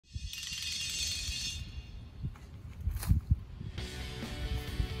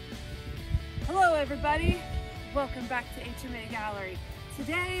everybody, welcome back to HMA Gallery.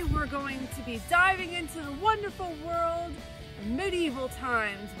 Today we're going to be diving into the wonderful world of medieval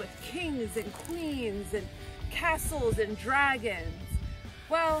times with kings and queens and castles and dragons.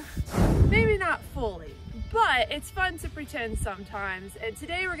 Well, maybe not fully, but it's fun to pretend sometimes. And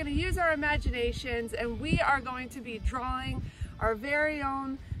today we're going to use our imaginations and we are going to be drawing our very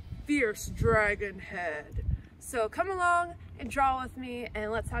own fierce dragon head. So come along and draw with me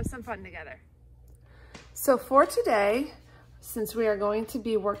and let's have some fun together. So for today, since we are going to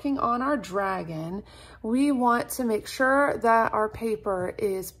be working on our dragon, we want to make sure that our paper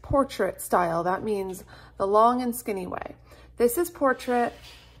is portrait style. That means the long and skinny way. This is portrait.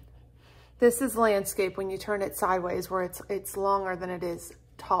 This is landscape when you turn it sideways where it's longer than it is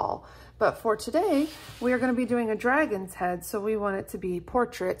tall. But for today, we are going to be doing a dragon's head, so we want it to be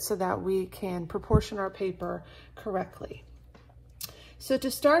portrait so that we can proportion our paper correctly. So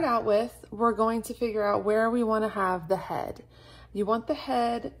to start out with, we're going to figure out where we want to have the head. You want the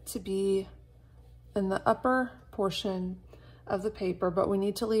head to be in the upper portion of the paper, but we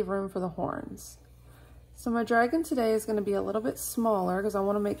need to leave room for the horns. So my dragon today is going to be a little bit smaller because I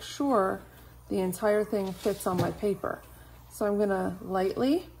want to make sure the entire thing fits on my paper. So I'm going to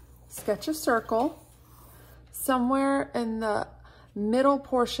lightly sketch a circle somewhere in the middle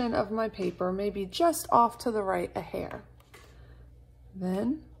portion of my paper, maybe just off to the right a hair.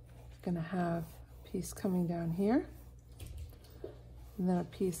 Then I'm going to have a piece coming down here, and then a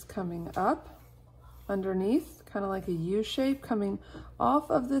piece coming up underneath, kind of like a U shape coming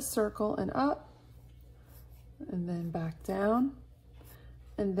off of this circle and up, and then back down.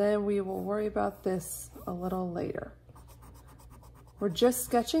 And then we will worry about this a little later. We're just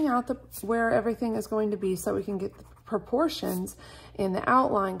sketching out where everything is going to be so we can get the proportions and the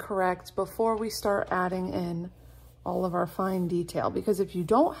outline correct before we start adding in all of our fine detail. Because if you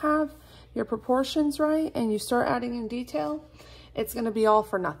don't have your proportions right and you start adding in detail, it's going to be all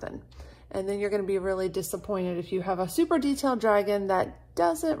for nothing. And then you're going to be really disappointed if you have a super detailed dragon that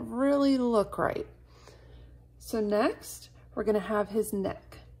doesn't really look right. So next, we're going to have his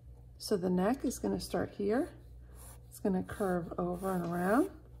neck. So the neck is going to start here. It's going to curve over and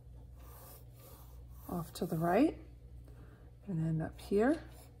around, off to the right, and then up here.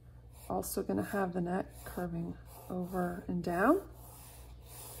 Also going to have the neck curving over and down,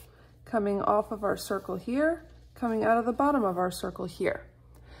 coming off of our circle here, coming out of the bottom of our circle here.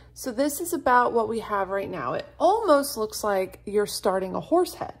 So this is about what we have right now. It almost looks like you're starting a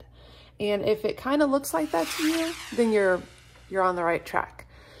horse head. And if it kind of looks like that to you, then you're on the right track.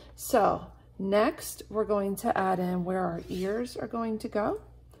 So next, we're going to add in where our ears are going to go.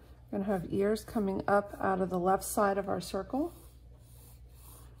 We're going to have ears coming up out of the left side of our circle.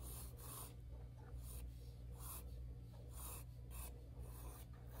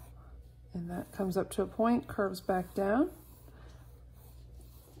 And that comes up to a point, curves back down.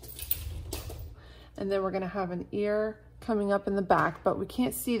 And then we're going to have an ear coming up in the back, but we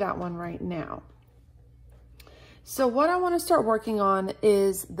can't see that one right now. So what I want to start working on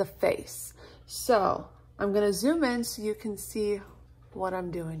is the face. So I'm going to zoom in so you can see what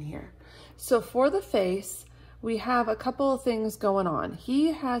I'm doing here. So for the face, we have a couple of things going on.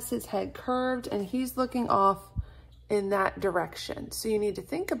 He has his head curved and he's looking off in that direction. So you need to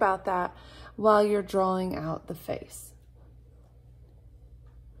think about that while you're drawing out the face.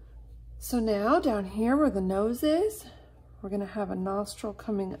 So now down here where the nose is, we're going to have a nostril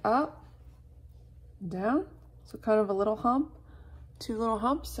coming up, down. So kind of a little hump, two little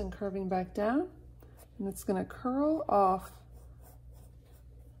humps and curving back down. And it's going to curl off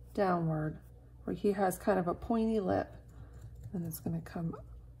downward where he has kind of a pointy lip. And it's going to come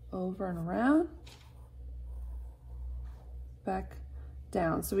over and around, back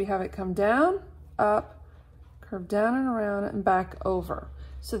down. So we have it come down, up, curve down and around and back over.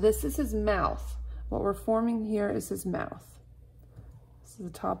 So this is his mouth. What we're forming here is his mouth. This is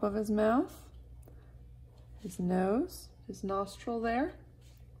the top of his mouth, his nose, his nostril there.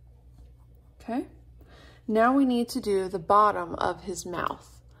 Okay. Now we need to do the bottom of his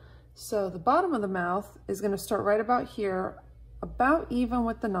mouth. So the bottom of the mouth is going to start right about here, about even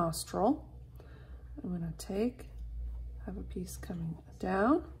with the nostril. I'm going to have a piece coming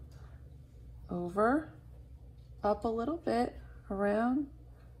down, over, up a little bit, around,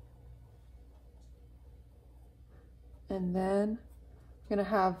 and then I'm going to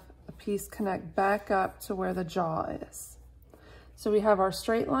have a piece connect back up to where the jaw is. So we have our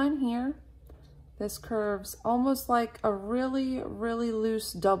straight line here. This curves almost like a really, really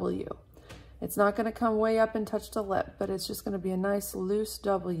loose W. It's not going to come way up and touch the lip, but it's just going to be a nice loose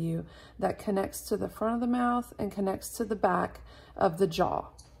W that connects to the front of the mouth and connects to the back of the jaw.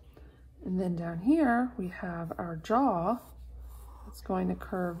 And then down here, we have our jaw. It's going to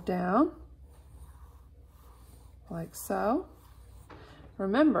curve down like so.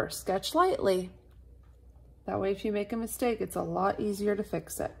 Remember, sketch lightly. That way, if you make a mistake, it's a lot easier to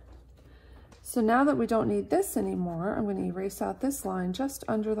fix it. So now that we don't need this anymore, I'm going to erase out this line just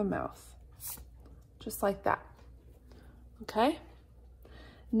under the mouth, just like that. Okay?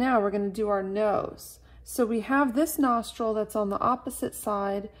 Now we're going to do our nose. So we have this nostril that's on the opposite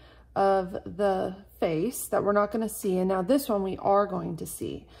side of the face that we're not going to see, and now this one we are going to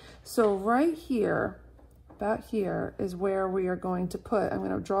see. So right here, about here, is where we are going to put, I'm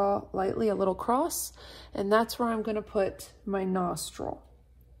going to draw lightly a little cross, and that's where I'm going to put my nostril.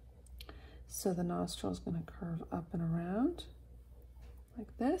 So the nostril is going to curve up and around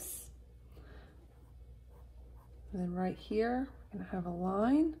like this. And then right here, we're going to have a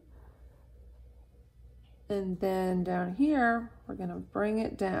line. And then down here, we're going to bring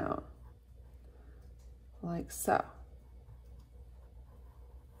it down like so.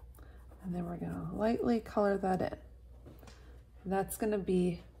 And then we're going to lightly color that in. And that's going to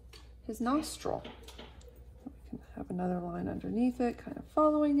be his nostril. We can have another line underneath it, kind of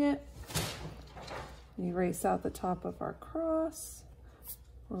following it. Erase out the top of our cross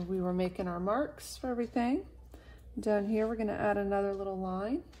where we were making our marks for everything. Down here, we're going to add another little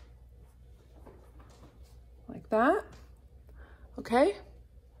line like that. Okay.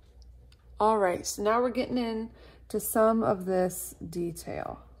 All right. So now we're getting into some of this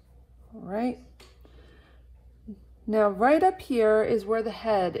detail. All right. Now, right up here is where the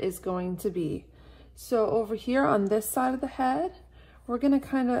head is going to be. So over here on this side of the head, we're going to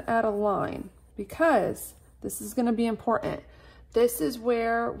kind of add a line because this is going to be important. This is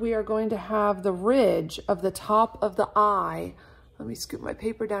where we are going to have the ridge of the top of the eye. Let me scoop my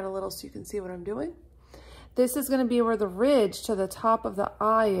paper down a little so you can see what I'm doing. This is going to be where the ridge to the top of the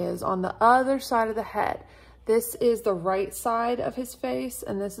eye is on the other side of the head. This is the right side of his face,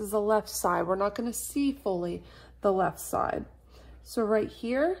 and this is the left side. We're not going to see fully the left side. So right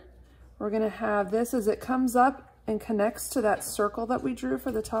here, we're going to have this as it comes up and connects to that circle that we drew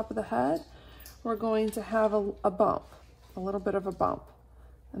for the top of the head. We're going to have a bump, a little bit of a bump.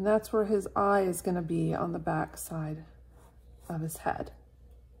 And that's where his eye is going to be on the back side of his head.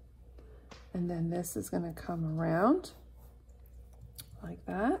 And then this is going to come around like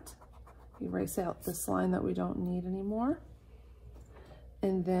that. Erase out this line that we don't need anymore.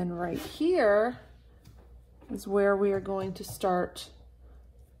 And then right here is where we are going to start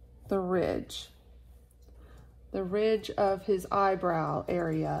the ridge of his eyebrow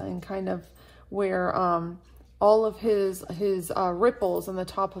area, and kind of where all of his ripples on the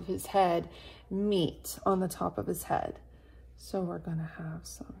top of his head meet on the top of his head. So we're going to have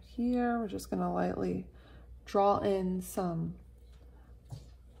some here. We're just going to lightly draw in some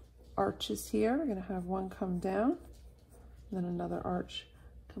arches here. We're going to have one come down, then another arch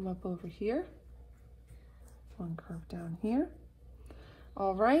come up over here, one curve down here.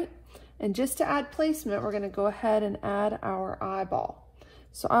 All right, and just to add placement, we're going to go ahead and add our eyeball.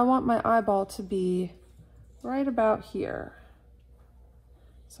 So I want my eyeball to be right about here.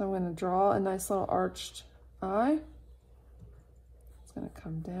 So I'm going to draw a nice little arched eye. It's going to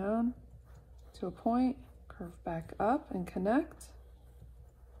come down to a point, curve back up and connect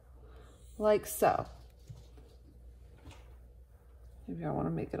like so. Maybe I want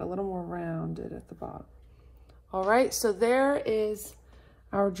to make it a little more rounded at the bottom. All right, so there is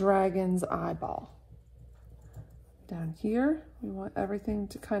our dragon's eyeball. Down here, we want everything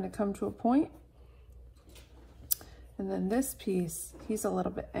to kind of come to a point. And then this piece, he's a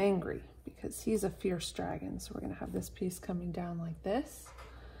little bit angry because he's a fierce dragon. So we're going to have this piece coming down like this.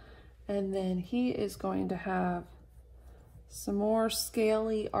 And then he is going to have some more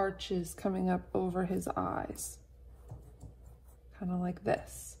scaly arches coming up over his eyes, kind of like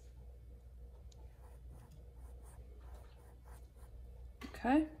this.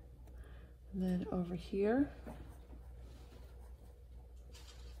 Okay, and then over here,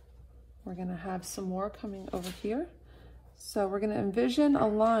 we're going to have some more coming over here. So we're going to envision a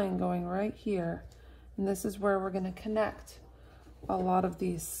line going right here, and this is where we're going to connect a lot of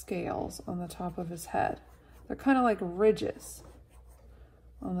these scales on the top of his head. They're kind of like ridges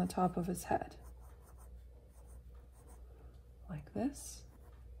on the top of his head, like this.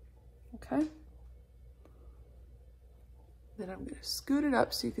 Okay. Then I'm going to scoot it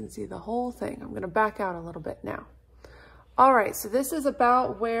up so you can see the whole thing. I'm going to back out a little bit now. All right, so this is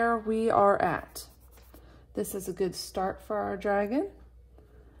about where we are at. This is a good start for our dragon.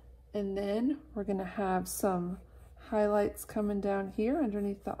 And then we're going to have some highlights coming down here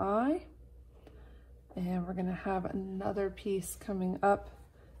underneath the eye. And we're going to have another piece coming up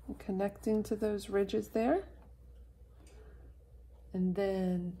and connecting to those ridges there. And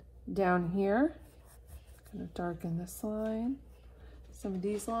then down here, kind of darken this line, some of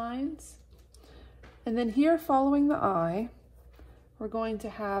these lines. And then here, following the eye, we're going to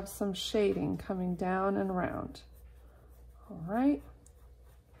have some shading coming down and around. All right,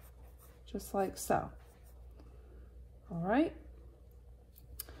 just like so. All right.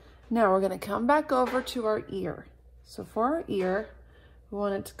 Now we're going to come back over to our ear. So for our ear, we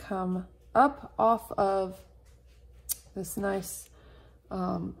want it to come up off of this nice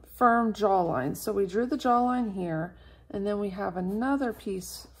firm jawline. So we drew the jawline here, and then we have another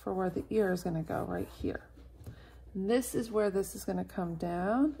piece for where the ear is going to go right here. And this is where this is going to come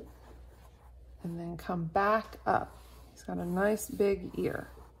down and then come back up. He's got a nice big ear.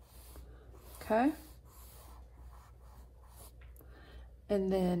 Okay.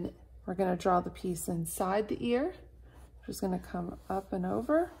 And then we're going to draw the piece inside the ear, which is going to come up and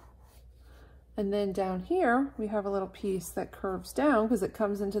over. And then down here, we have a little piece that curves down because it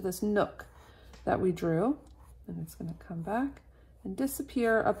comes into this nook that we drew. And it's going to come back and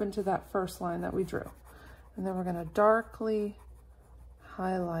disappear up into that first line that we drew. And then we're going to darkly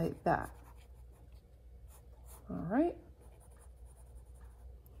highlight that. All right.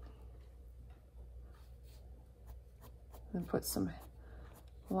 And put some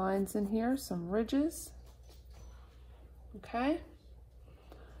lines in here, some ridges. Okay.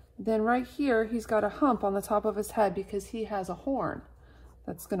 Then right here, he's got a hump on the top of his head because he has a horn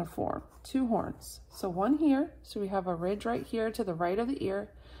that's going to form, 2 horns. So one here, so we have a ridge right here to the right of the ear,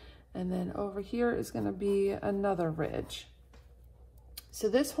 and then over here is going to be another ridge. So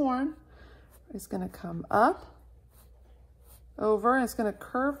this horn is going to come up, over, and it's going to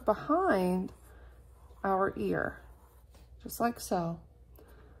curve behind our ear, just like so.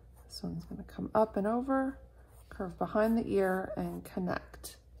 This one's going to come up and over, curve behind the ear, and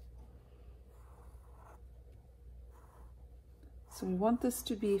connect. So we want this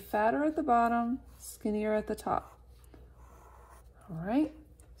to be fatter at the bottom, skinnier at the top. All right,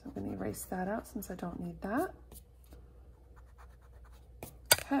 so I'm going to erase that out since I don't need that.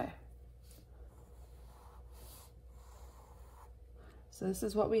 Okay. So this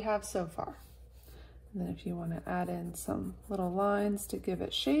is what we have so far. And then if you want to add in some little lines to give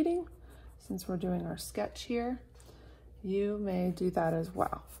it shading, since we're doing our sketch here, you may do that as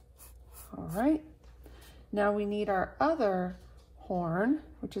well. All right. Now we need our other horn,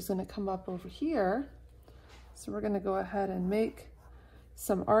 which is going to come up over here. So we're going to go ahead and make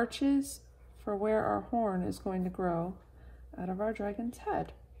some arches for where our horn is going to grow out of our dragon's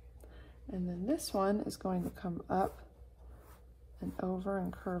head. And then this one is going to come up and over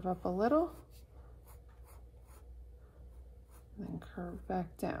and curve up a little, and then curve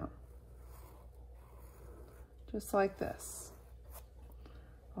back down, just like this.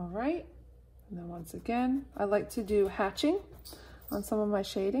 All right, and then once again, I like to do hatching on some of my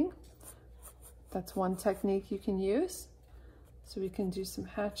shading. That's one technique you can use. So we can do some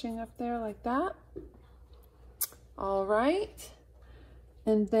hatching up there like that. All right,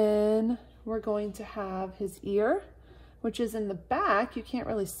 and then we're going to have his ear, which is in the back. You can't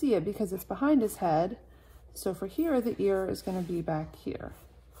really see it because it's behind his head. So for here, the ear is going to be back here.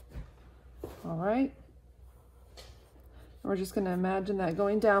 All right. We're just going to imagine that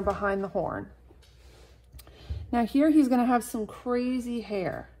going down behind the horn. Now here he's going to have some crazy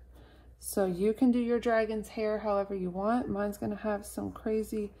hair. So you can do your dragon's hair however you want. Mine's going to have some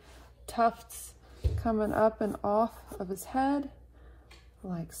crazy tufts coming up and off of his head,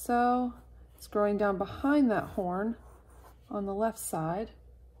 like so. It's growing down behind that horn on the left side.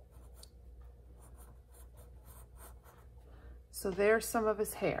 So there's some of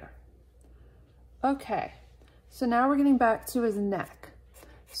his hair. Okay, so now we're getting back to his neck.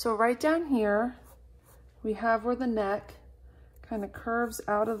 So right down here, we have where the neck kind of curves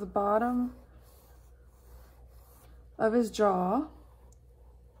out of the bottom of his jaw.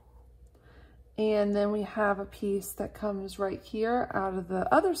 And then we have a piece that comes right here out of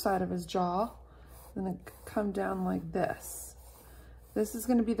the other side of his jaw, and then come down like this. This is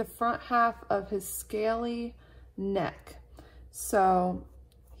going to be the front half of his scaly neck. So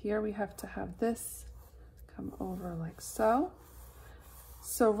here we have to have this come over like so.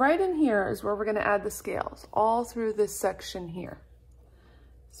 So right in here is where we're going to add the scales, all through this section here.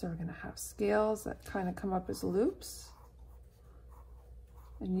 So we're going to have scales that kind of come up as loops.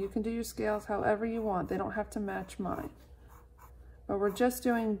 And you can do your scales however you want. They don't have to match mine. But we're just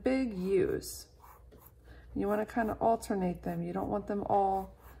doing big U's. You want to kind of alternate them. You don't want them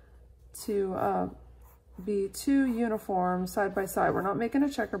all to be too uniform side by side. We're not making a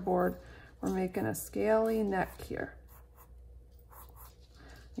checkerboard. We're making a scaly neck here.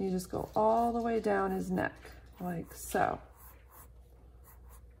 You just go all the way down his neck, like so.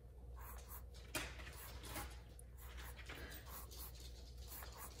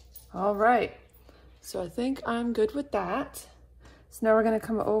 All right, so I think I'm good with that. So now we're gonna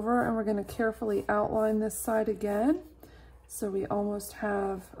come over and we're gonna carefully outline this side again. So we almost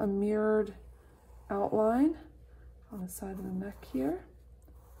have a mirrored outline on the side of the neck here,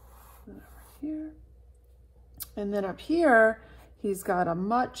 and over here. And then up here, he's got a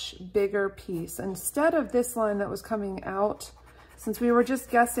much bigger piece. Instead of this line that was coming out, since we were just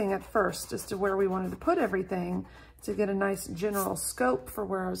guessing at first as to where we wanted to put everything to get a nice general scope for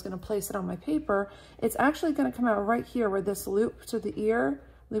where I was going to place it on my paper, it's actually going to come out right here where this loop to the ear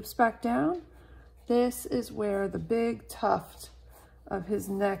loops back down. This is where the big tuft of his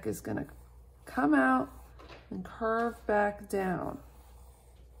neck is going to come out and curve back down.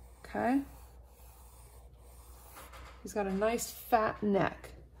 Okay? He's got a nice fat neck.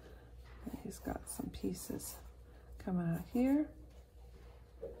 And he's got some pieces coming out here.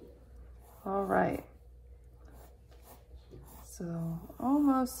 All right. So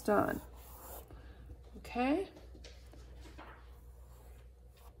almost done. Okay.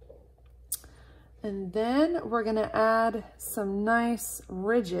 And then we're gonna add some nice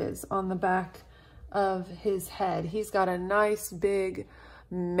ridges on the back of his head. He's got a nice big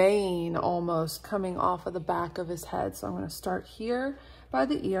mane almost coming off of the back of his head. So I'm gonna start here by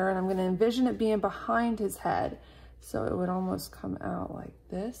the ear and I'm gonna envision it being behind his head. So it would almost come out like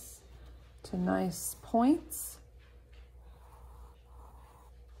this to nice points.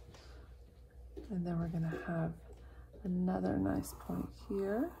 And then we're gonna have another nice point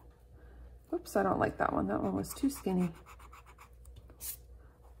here. Oops, I don't like that one. That one was too skinny.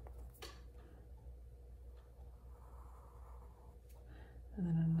 And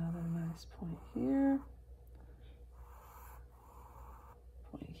then another nice point here.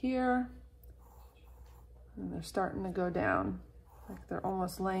 Point here. And they're starting to go down, like they're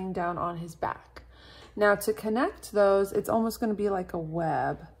almost laying down on his back. Now to connect those, it's almost gonna be like a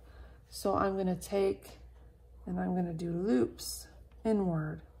web. So I'm gonna take and I'm gonna do loops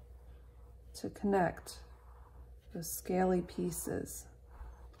inward to connect the scaly pieces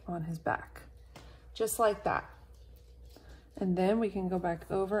on his back, just like that. And then we can go back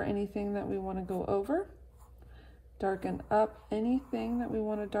over anything that we want to go over, darken up anything that we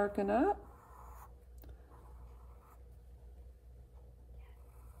want to darken up.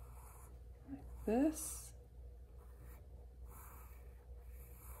 Like this.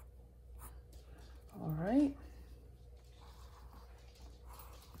 All right.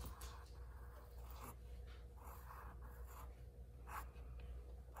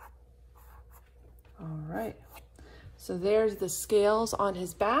 All right, so there's the scales on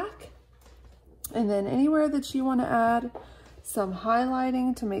his back. And then anywhere that you want to add some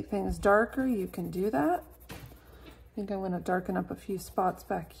highlighting to make things darker, you can do that. I think I'm going to darken up a few spots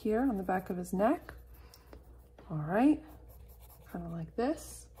back here on the back of his neck. All right, kind of like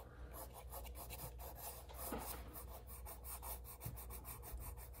this.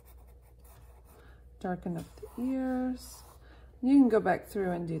 Darken up the ears. You can go back through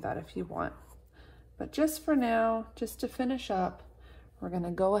and do that if you want. But just for now, just to finish up, we're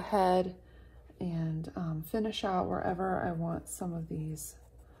gonna go ahead and finish out wherever I want some of these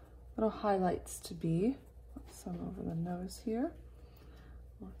little highlights to be. Some over the nose here,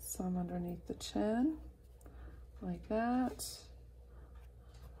 some underneath the chin, like that,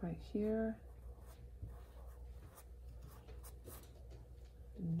 right here.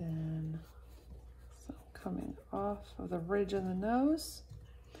 And then some coming off of the ridge of the nose.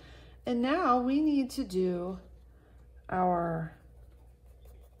 And now we need to do our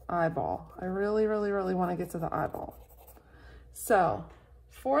eyeball. I really want to get to the eyeball. So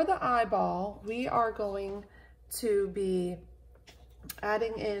for the eyeball, we are going to be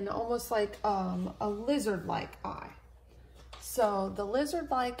adding in almost like a lizard-like eye. So the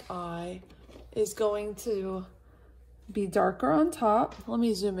lizard-like eye is going to be darker on top. Let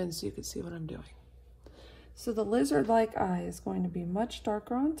me zoom in so you can see what I'm doing. So the lizard-like eye is going to be much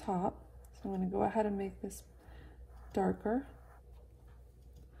darker on top. So I'm going to go ahead and make this darker.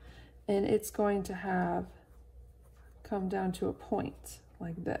 And it's going to have come down to a point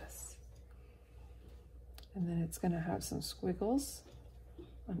like this. And then it's going to have some squiggles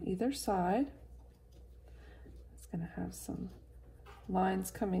on either side. It's going to have some lines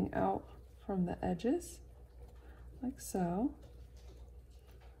coming out from the edges, like so.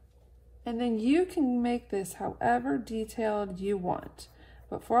 And then you can make this however detailed you want.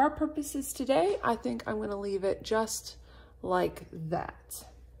 But for our purposes today, I think I'm gonna leave it just like that.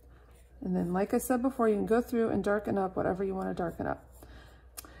 And then like I said before, you can go through and darken up whatever you wanna darken up.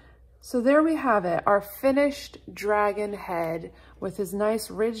 So there we have it, our finished dragon head with his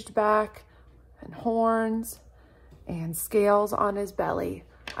nice ridged back and horns and scales on his belly.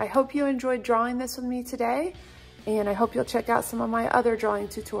 I hope you enjoyed drawing this with me today, and I hope you'll check out some of my other drawing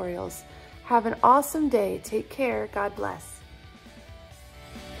tutorials. Have an awesome day. Take care. God bless.